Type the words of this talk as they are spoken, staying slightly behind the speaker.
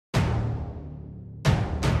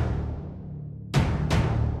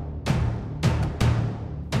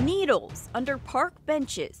Needles under park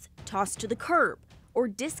benches, tossed to the curb, or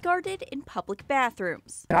discarded in public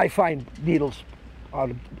bathrooms. I find needles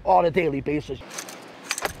on a daily basis.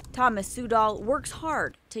 Thomas Sudal works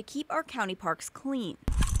hard to keep our county parks clean.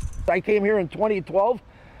 I came here in 2012.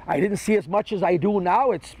 I didn't see as much as I do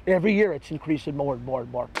now. It's every year it's increasing more and more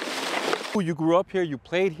and more. You grew up here, you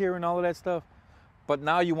played here and all of that stuff, but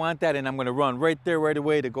now you want that, and I'm going to run right there right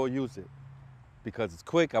away to go use it. Because it's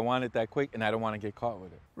quick, I want it that quick, and I don't want to get caught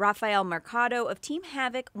with it. Rafael Mercado of Team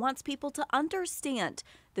Havoc wants people to understand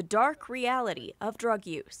the dark reality of drug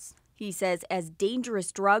use. He says as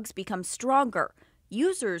dangerous drugs become stronger,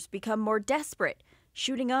 users become more desperate,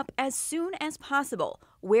 shooting up as soon as possible,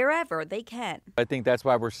 wherever they can. I think that's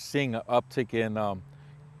why we're seeing an uptick in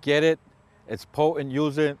get it, it's potent,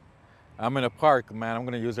 use it. I'm in a park, man, I'm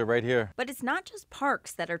going to use it right here. But it's not just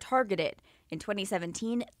parks that are targeted. In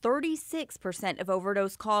 2017, 36% of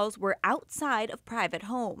overdose calls were outside of private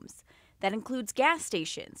homes. That includes gas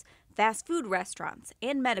stations, fast food restaurants,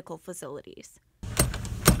 and medical facilities.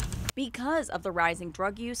 Because of the rising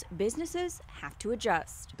drug use, businesses have to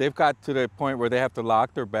adjust. They've got to the point where they have to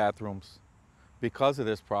lock their bathrooms because of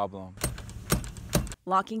this problem.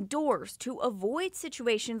 Locking doors to avoid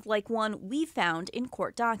situations like one we found in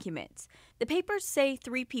court documents. The papers say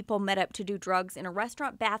 3 people met up to do drugs in a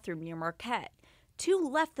restaurant bathroom near Marquette. 2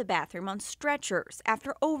 left the bathroom on stretchers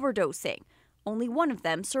after overdosing. Only one of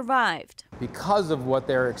them survived. Because of what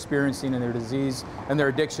they're experiencing in their disease and their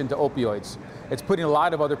addiction to opioids, it's putting a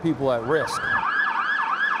lot of other people at risk.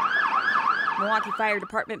 Milwaukee Fire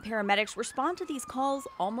Department paramedics respond to these calls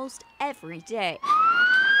almost every day.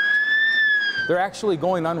 They're actually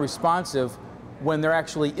going unresponsive when they're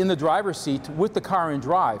actually in the driver's seat with the car in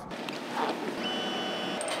drive.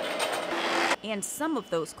 And some of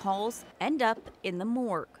those calls end up in the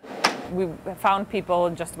morgue. We've found people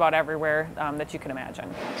just about everywhere that you can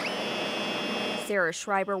imagine. Sarah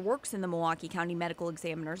Schreiber works in the Milwaukee County Medical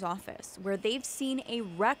Examiner's office, where they've seen a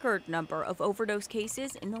record number of overdose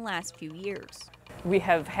cases in the last few years. We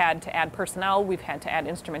have had to add personnel, we've had to add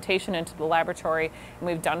instrumentation into the laboratory, and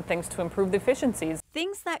we've done things to improve the efficiencies.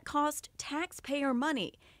 Things that cost taxpayer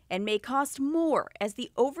money and may cost more as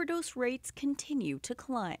the overdose rates continue to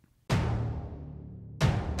climb.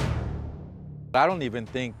 I don't even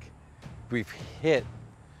think we've hit,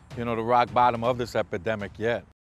 the rock bottom of this epidemic yet.